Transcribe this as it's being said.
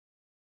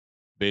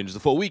Binge the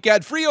full week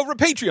ad-free over at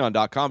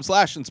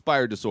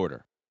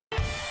patreon.com/inspireddisorder.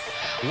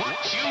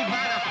 What you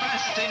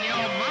manifest in your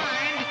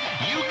mind,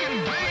 you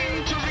can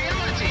bring to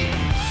reality.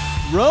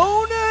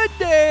 Rona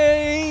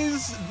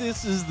Dayz.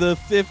 This is the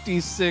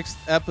 56th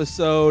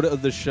episode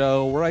of the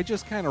show where I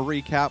just kind of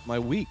recap my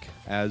week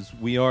as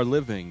we are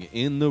living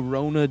in the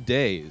Rona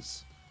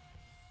Dayz.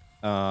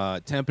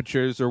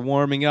 Temperatures are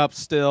warming up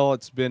still.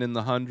 It's been in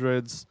the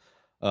hundreds,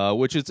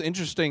 which is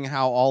interesting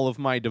how all of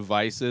my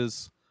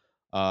devices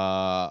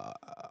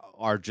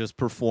are just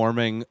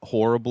performing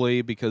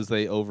horribly because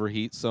they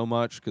overheat so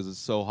much because it's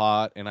so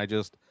hot. And I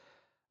don't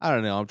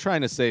know. I'm trying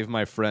to save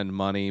my friend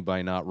money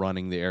by not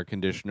running the air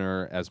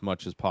conditioner as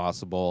much as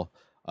possible.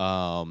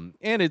 And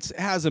it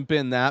hasn't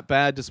been that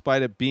bad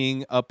despite it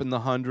being up in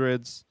the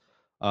hundreds.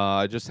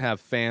 I just have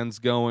fans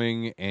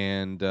going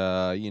and,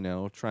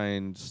 try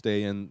and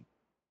stay in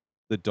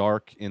the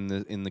dark in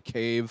the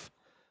cave.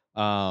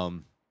 But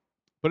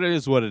it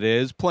is what it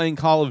is. Playing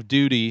Call of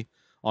Duty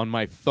on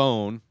my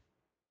phone,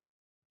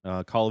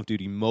 Call of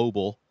Duty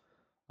Mobile.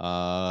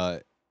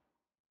 It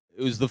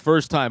was the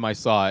first time I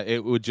saw it.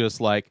 It would just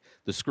like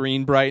the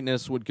screen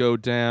brightness would go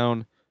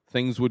down,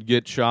 things would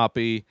get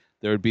choppy.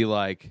 There would be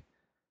like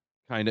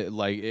kind of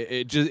like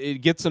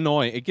it gets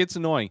annoying. It gets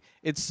annoying.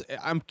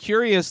 I'm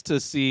curious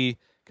to see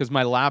because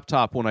my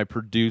laptop when I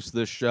produce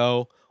this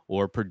show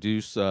or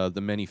produce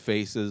the many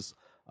faces,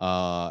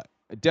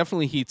 it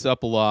definitely heats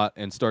up a lot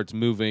and starts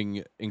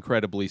moving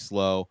incredibly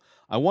slow.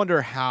 I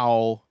wonder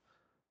how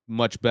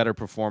much better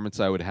performance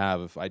I would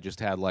have if I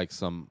just had like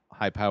some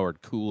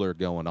high-powered cooler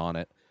going on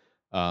it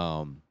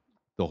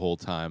the whole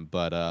time.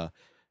 But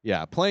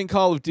yeah, playing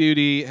Call of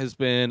Duty has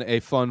been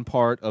a fun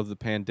part of the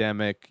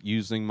pandemic,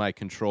 using my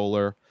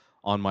controller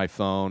on my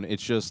phone.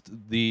 It's just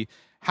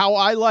how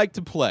I like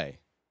to play.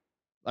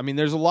 I mean,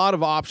 there's a lot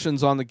of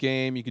options on the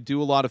game. You could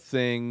do a lot of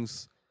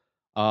things.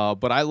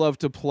 But I love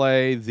to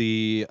play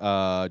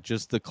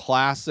just the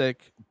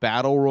classic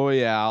battle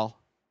royale,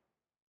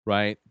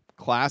 right?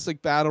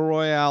 Classic battle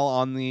royale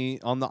on the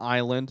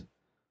island.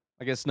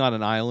 I guess not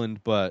an island,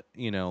 but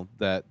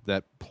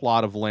that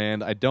plot of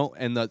land.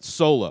 And the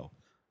solo.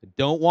 I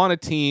don't want a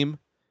team,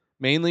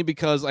 mainly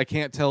because I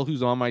can't tell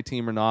who's on my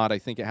team or not. I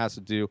think it's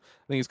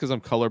because I'm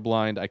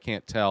colorblind. I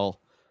can't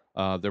tell.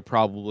 They're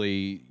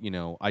probably,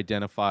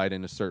 identified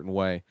in a certain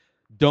way.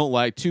 Don't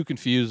like, too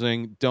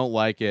confusing, don't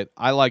like it.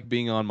 I like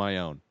being on my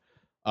own.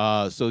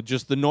 So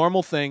just the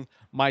normal thing.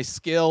 My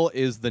skill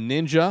is the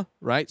ninja,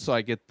 right? So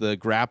I get the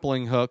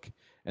grappling hook,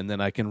 and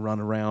then I can run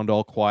around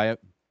all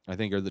quiet, I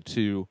think are the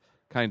two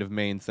kind of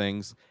main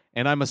things.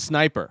 And I'm a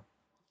sniper.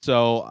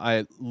 So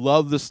I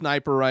love the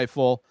sniper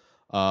rifle,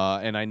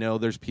 and I know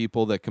there's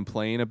people that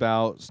complain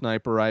about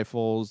sniper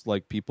rifles,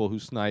 like people who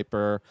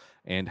sniper,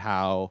 and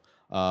how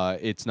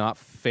it's not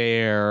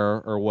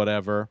fair or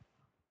whatever.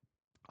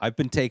 I've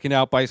been taken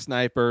out by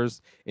snipers.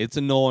 It's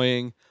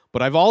annoying.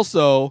 But I've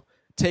also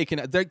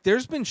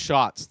there's been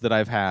shots that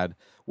I've had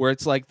where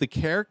it's like the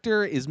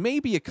character is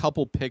maybe a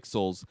couple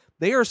pixels.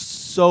 They are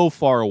so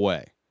far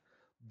away.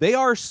 They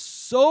are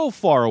so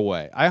far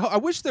away. I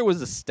wish there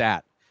was a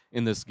stat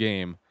in this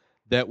game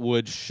that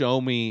would show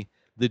me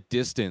the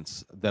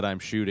distance that I'm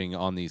shooting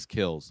on these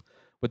kills.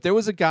 But there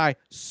was a guy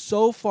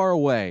so far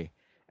away,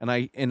 and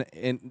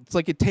it's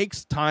like it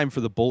takes time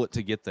for the bullet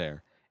to get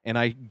there. And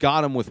I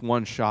got him with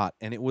one shot,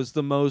 and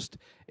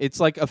it's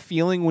like a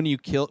feeling when you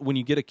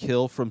get a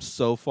kill from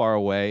so far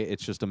away.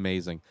 It's just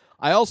amazing.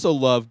 I also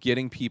love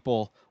getting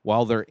people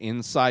while they're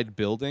inside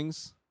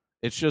buildings.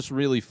 It's just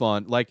really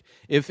fun. Like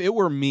if it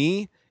were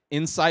me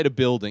inside a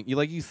building,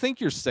 you think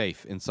you're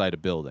safe inside a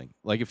building.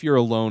 Like if you're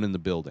alone in the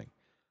building,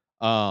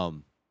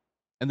 and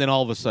then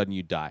all of a sudden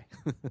you die.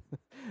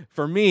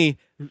 For me,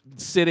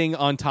 sitting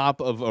on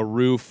top of a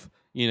roof,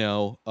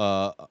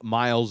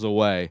 miles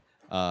away.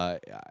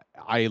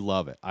 I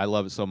love it. I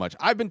love it so much.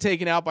 I've been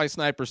taken out by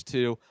snipers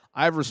too.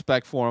 I have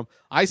respect for them.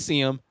 I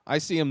see them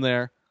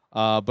there.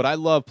 But I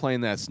love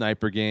playing that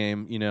sniper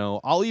game.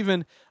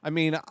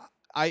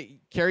 I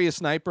carry a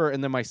sniper,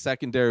 and then my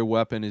secondary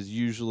weapon is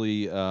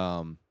usually,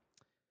 something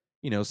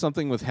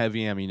with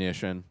heavy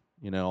ammunition.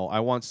 I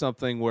want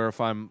something where if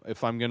I'm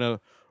gonna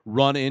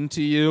run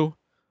into you,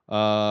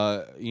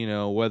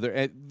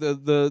 whether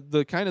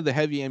the kind of the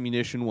heavy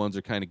ammunition ones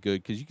are kind of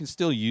good because you can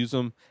still use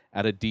them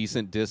at a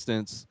decent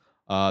distance.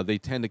 They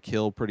tend to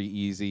kill pretty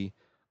easy.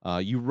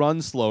 You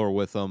run slower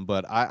with them,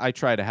 but I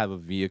try to have a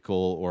vehicle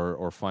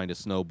or find a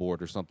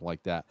snowboard or something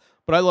like that.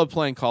 But I love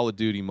playing Call of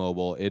Duty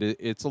Mobile.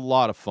 It's a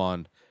lot of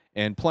fun.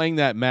 And playing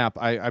that map,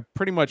 I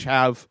pretty much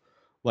have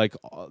like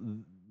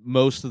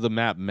most of the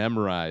map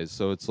memorized.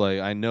 So it's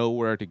like I know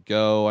where to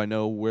go. I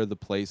know where the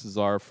places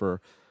are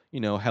for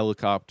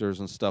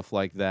helicopters and stuff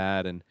like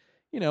that. And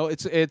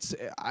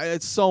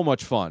it's so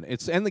much fun.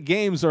 And the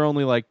games are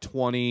only like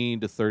 20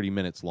 to 30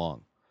 minutes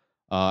long.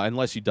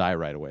 Unless you die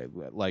right away.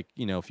 Like,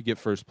 if you get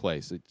first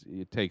place,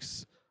 it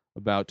takes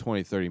about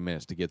 20, 30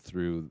 minutes to get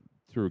through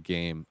a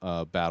game,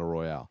 Battle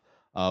Royale.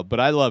 But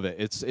I love it.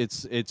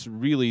 It's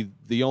really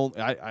the only...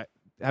 I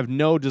have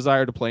no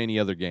desire to play any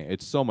other game.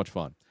 It's so much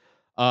fun.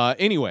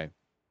 Anyway,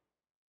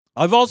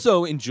 I've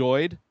also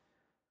enjoyed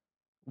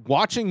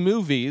watching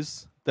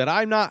movies that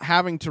I'm not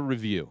having to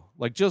review,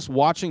 like just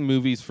watching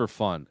movies for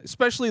fun,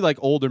 especially like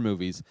older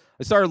movies.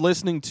 I started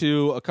listening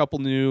to a couple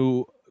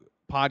new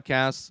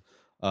podcasts,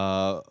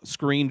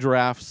 Screen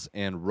Drafts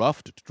and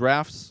Rough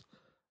Drafts.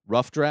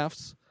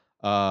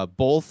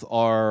 Both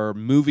are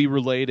movie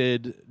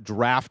related,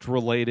 draft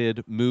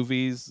related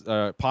movies,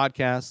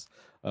 podcasts.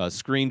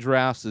 Screen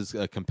Drafts is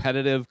a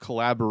competitive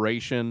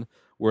collaboration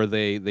where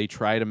they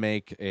try to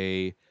make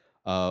a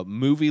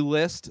movie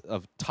list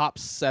of top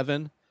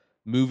 7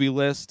 movie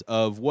list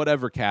of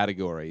whatever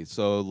category.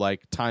 So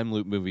like time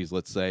loop movies,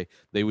 let's say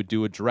they would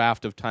do a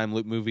draft of time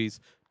loop movies.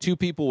 2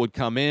 people would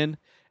come in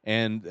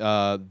and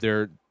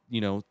they're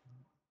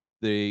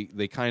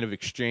they kind of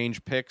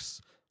exchange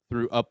picks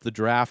through up the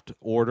draft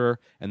order,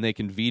 and they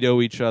can veto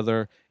each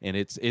other, and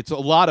it's a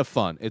lot of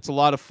fun. It's a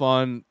lot of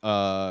fun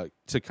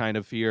to kind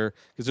of hear,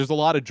 because there's a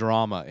lot of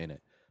drama in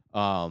it.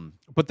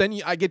 But then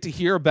I get to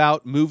hear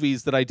about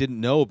movies that I didn't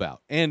know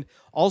about, and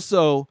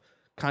also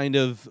kind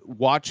of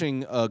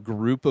watching a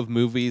group of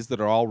movies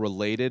that are all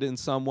related in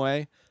some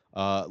way.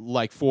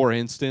 Like, for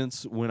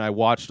instance, when I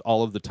watched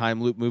all of the time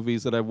loop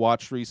movies that I've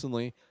watched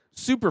recently,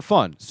 super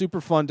fun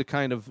to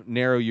kind of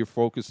narrow your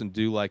focus and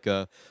do like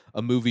a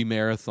movie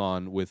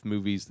marathon with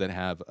movies that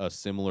have a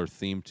similar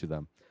theme to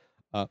them.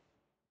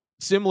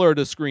 Similar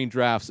to Screen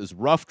Drafts is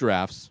Rough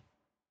Drafts,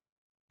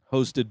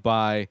 hosted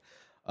by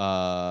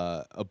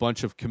a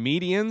bunch of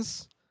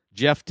comedians: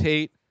 Jeff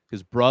Tate,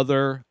 his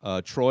brother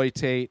Troy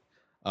Tate,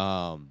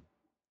 Wait,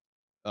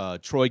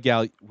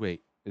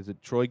 is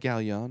it Troy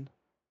Gallion?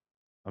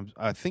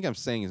 I think I'm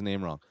saying his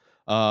name wrong.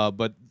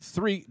 But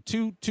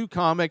two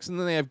comics, and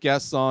then they have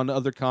guests on,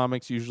 other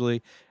comics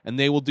usually, and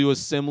they will do a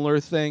similar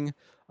thing.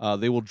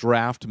 They will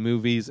draft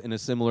movies in a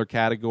similar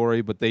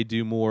category, but they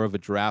do more of a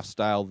draft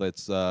style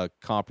that's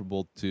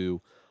comparable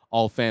to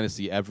All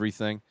Fantasy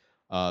Everything.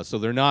 So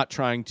they're not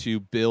trying to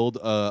build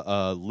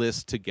a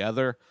list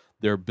together.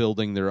 They're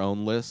building their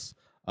own lists.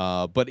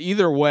 But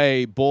either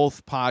way,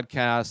 both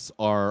podcasts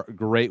are a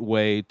great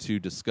way to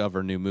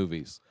discover new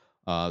movies.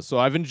 So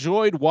I've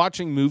enjoyed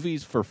watching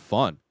movies for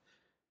fun.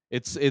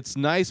 It's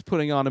nice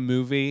putting on a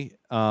movie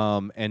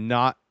and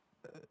not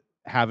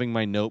having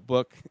my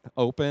notebook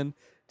open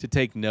to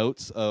take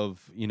notes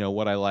of,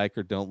 what I like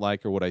or don't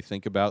like or what I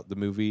think about the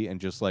movie, and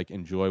just like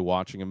enjoy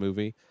watching a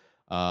movie.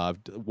 I've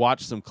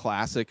watched some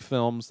classic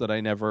films that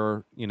I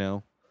never,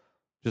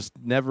 just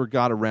never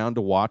got around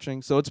to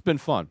watching. So it's been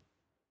fun.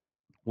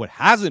 What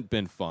hasn't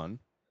been fun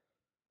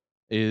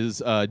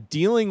is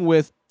dealing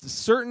with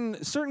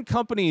certain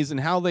companies and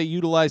how they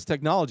utilize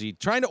technology.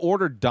 Trying to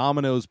order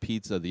Domino's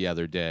pizza the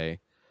other day,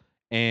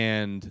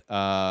 and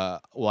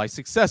I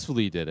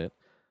successfully did it.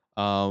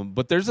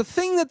 But there's a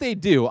thing that they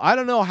do. I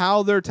don't know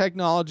how their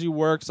technology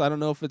works. I don't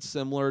know if it's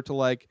similar to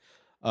like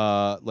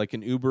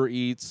an Uber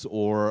Eats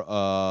or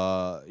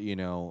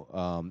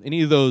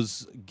any of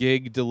those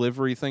gig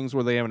delivery things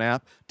where they have an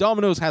app.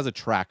 Domino's has a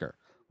tracker,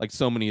 like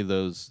so many of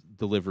those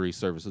delivery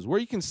services, where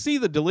you can see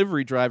the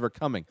delivery driver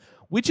coming,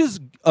 which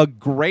is a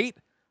great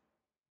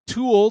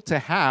tool to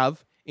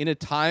have in a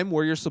time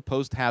where you're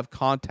supposed to have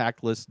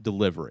contactless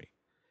delivery,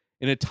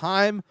 in a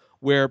time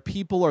where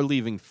people are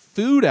leaving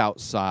food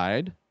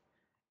outside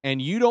and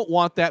you don't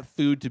want that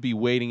food to be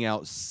waiting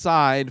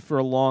outside for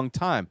a long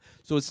time.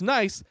 So it's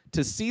nice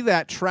to see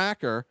that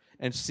tracker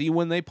and see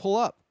when they pull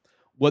up.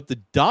 What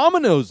the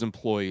Domino's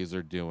employees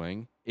are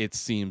doing, it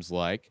seems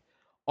like,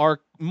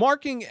 are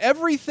marking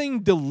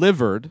everything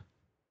delivered.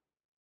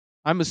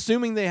 I'm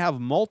assuming they have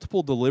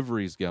multiple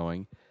deliveries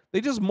going.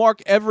 They just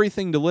mark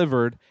everything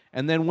delivered,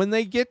 and then when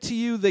they get to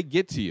you, they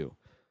get to you.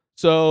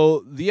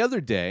 So the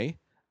other day,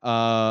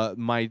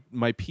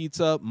 my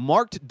pizza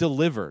marked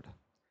delivered.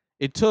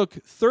 It took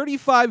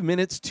 35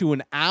 minutes to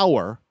an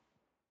hour,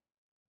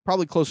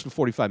 probably closer to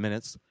 45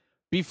 minutes,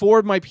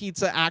 before my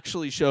pizza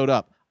actually showed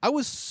up. I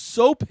was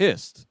so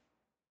pissed.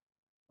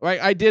 Right?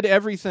 I did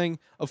everything.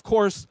 Of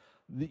course,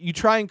 you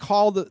try and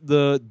call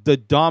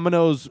the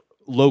Domino's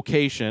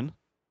location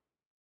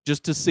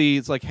just to see.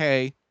 It's like,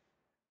 hey,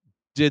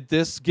 did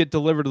this get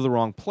delivered to the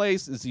wrong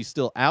place? Is he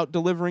still out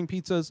delivering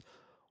pizzas?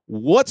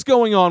 What's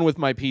going on with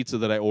my pizza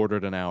that I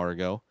ordered an hour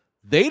ago?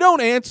 They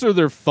don't answer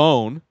their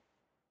phone.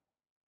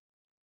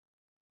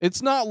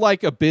 It's not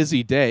like a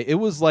busy day. It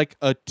was like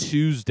a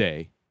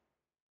Tuesday.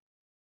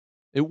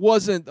 It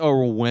wasn't a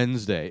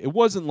Wednesday. It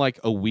wasn't like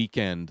a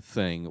weekend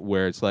thing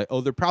where it's like,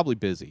 oh, they're probably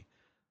busy.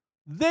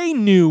 They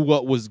knew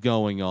what was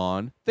going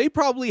on. They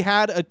probably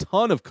had a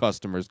ton of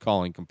customers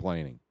calling,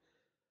 complaining.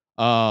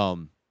 But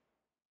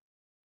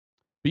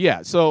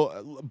yeah,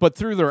 but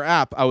through their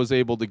app, I was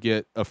able to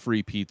get a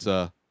free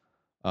pizza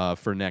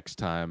for next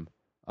time,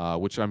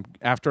 which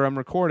after I'm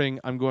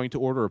recording, I'm going to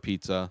order a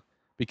pizza,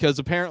 because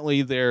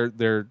apparently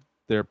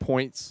their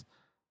points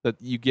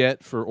that you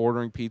get for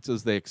ordering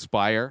pizzas, they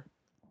expire.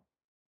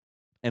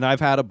 And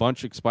I've had a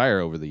bunch expire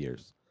over the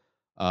years.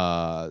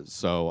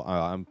 So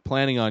I'm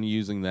planning on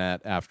using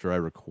that after I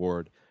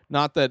record.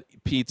 Not that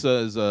pizza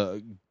is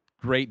a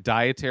great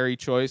dietary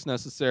choice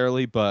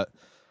necessarily, but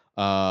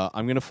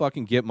I'm gonna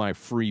fucking get my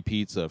free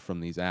pizza from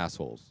these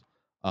assholes.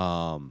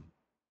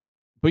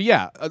 But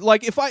yeah,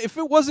 like if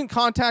it wasn't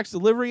contacts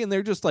delivery and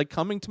they're just like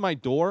coming to my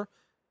door,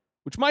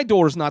 which my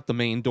door is not the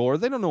main door,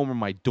 they don't know where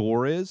my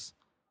door is,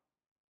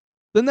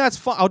 then that's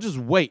fine. I'll just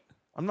wait.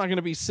 I'm not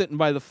gonna be sitting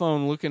by the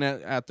phone looking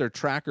at their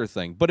tracker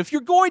thing. But if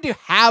you're going to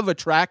have a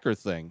tracker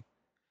thing,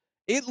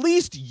 at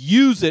least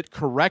use it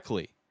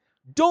correctly.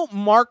 Don't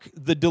mark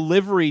the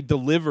delivery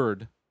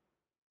delivered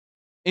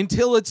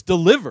until it's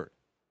delivered.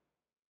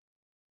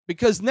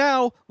 Because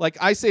now, like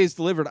I say it's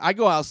delivered, I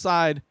go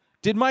outside.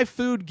 Did my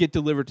food get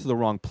delivered to the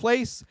wrong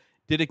place?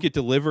 Did it get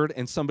delivered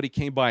and somebody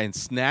came by and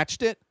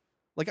snatched it?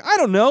 Like, I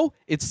don't know.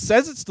 It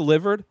says it's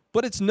delivered,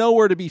 but it's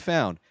nowhere to be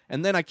found.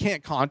 And then I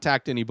can't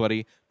contact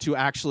anybody to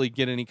actually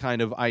get any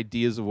kind of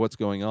ideas of what's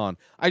going on.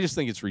 I just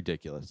think it's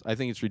ridiculous. I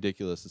think it's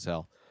ridiculous as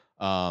hell.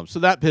 So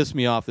that pissed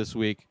me off this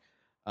week.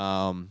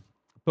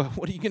 But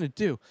what are you going to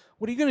do?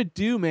 What are you going to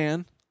do,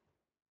 man?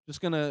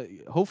 Just going to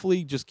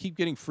hopefully just keep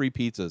getting free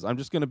pizzas. I'm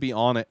just going to be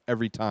on it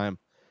every time.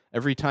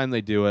 Every time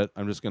they do it,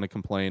 I'm just going to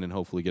complain and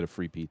hopefully get a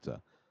free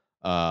pizza.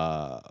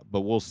 But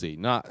we'll see.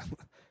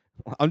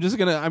 I'm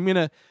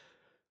going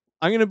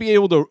to be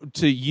able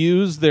to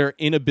use their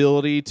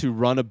inability to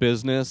run a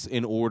business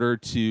in order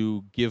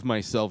to give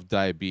myself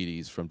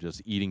diabetes from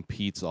just eating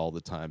pizza all the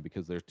time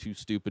because they're too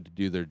stupid to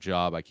do their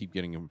job. I keep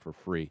getting them for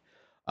free.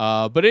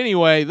 But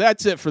anyway,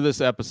 that's it for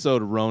this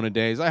episode of Rona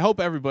Dayz. I hope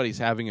everybody's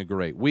having a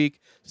great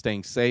week,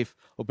 staying safe.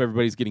 Hope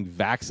everybody's getting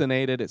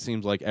vaccinated. It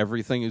seems like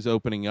everything is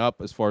opening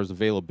up as far as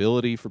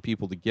availability for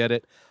people to get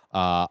it.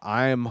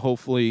 I'm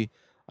going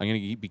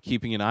to be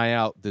keeping an eye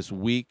out this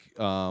week.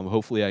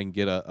 Hopefully I can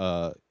get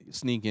a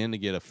sneak in to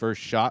get a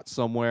first shot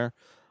somewhere.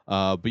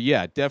 But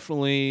yeah,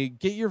 definitely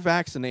get your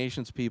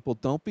vaccinations, people.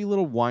 Don't be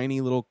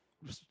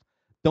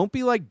don't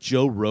be like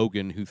Joe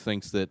Rogan, who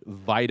thinks that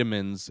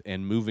vitamins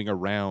and moving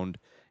around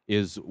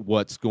is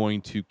what's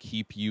going to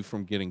keep you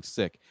from getting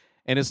sick.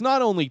 And it's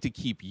not only to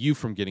keep you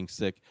from getting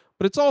sick,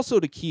 but it's also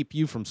to keep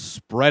you from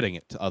spreading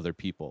it to other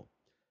people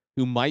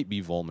who might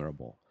be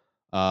vulnerable.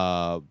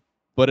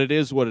 But it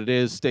is what it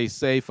is. Stay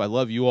safe. I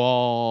love you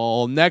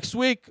all. Next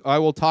week, I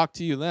will talk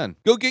to you then.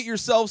 Go get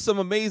yourself some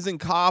amazing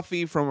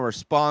coffee from our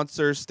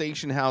sponsor,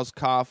 Station House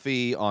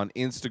Coffee, on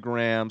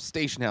Instagram,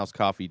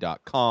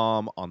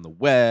 stationhousecoffee.com, on the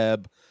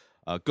web.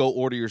 Go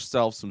order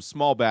yourself some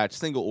small batch,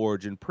 single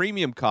origin,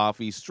 premium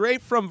coffee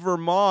straight from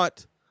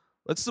Vermont.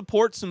 Let's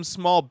support some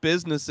small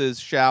businesses,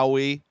 shall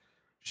we?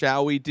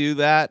 Shall we do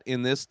that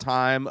in this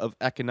time of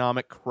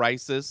economic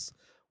crisis?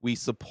 We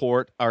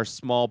support our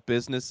small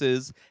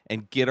businesses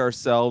and get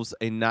ourselves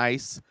a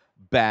nice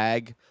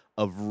bag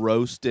of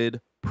roasted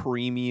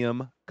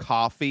premium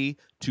coffee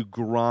to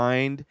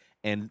grind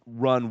and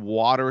run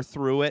water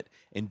through it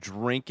and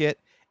drink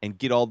it and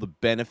get all the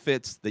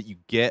benefits that you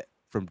get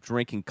from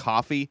drinking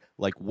coffee,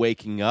 like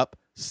waking up,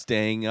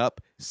 staying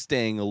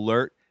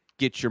alert,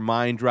 get your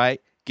mind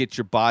right, get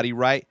your body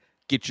right,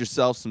 get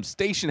yourself some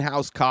Station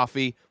House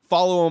Coffee.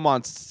 Follow them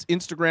on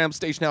Instagram,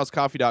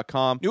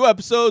 stationhousecoffee.com. New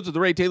episodes of The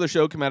Ray Taylor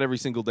Show come out every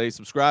single day.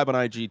 Subscribe on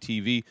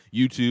IGTV,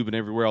 YouTube, and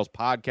everywhere else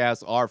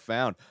podcasts are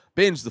found.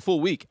 Binge the full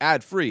week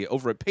ad-free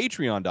over at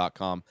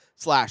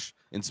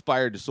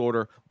patreon.com/Inspired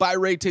Disorder. Buy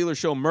Ray Taylor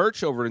Show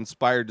merch over at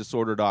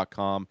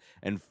inspireddisorder.com.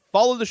 And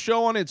follow the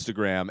show on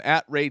Instagram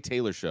at Ray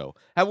Taylor Show.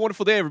 Have a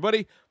wonderful day,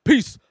 everybody.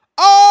 Peace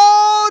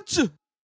out!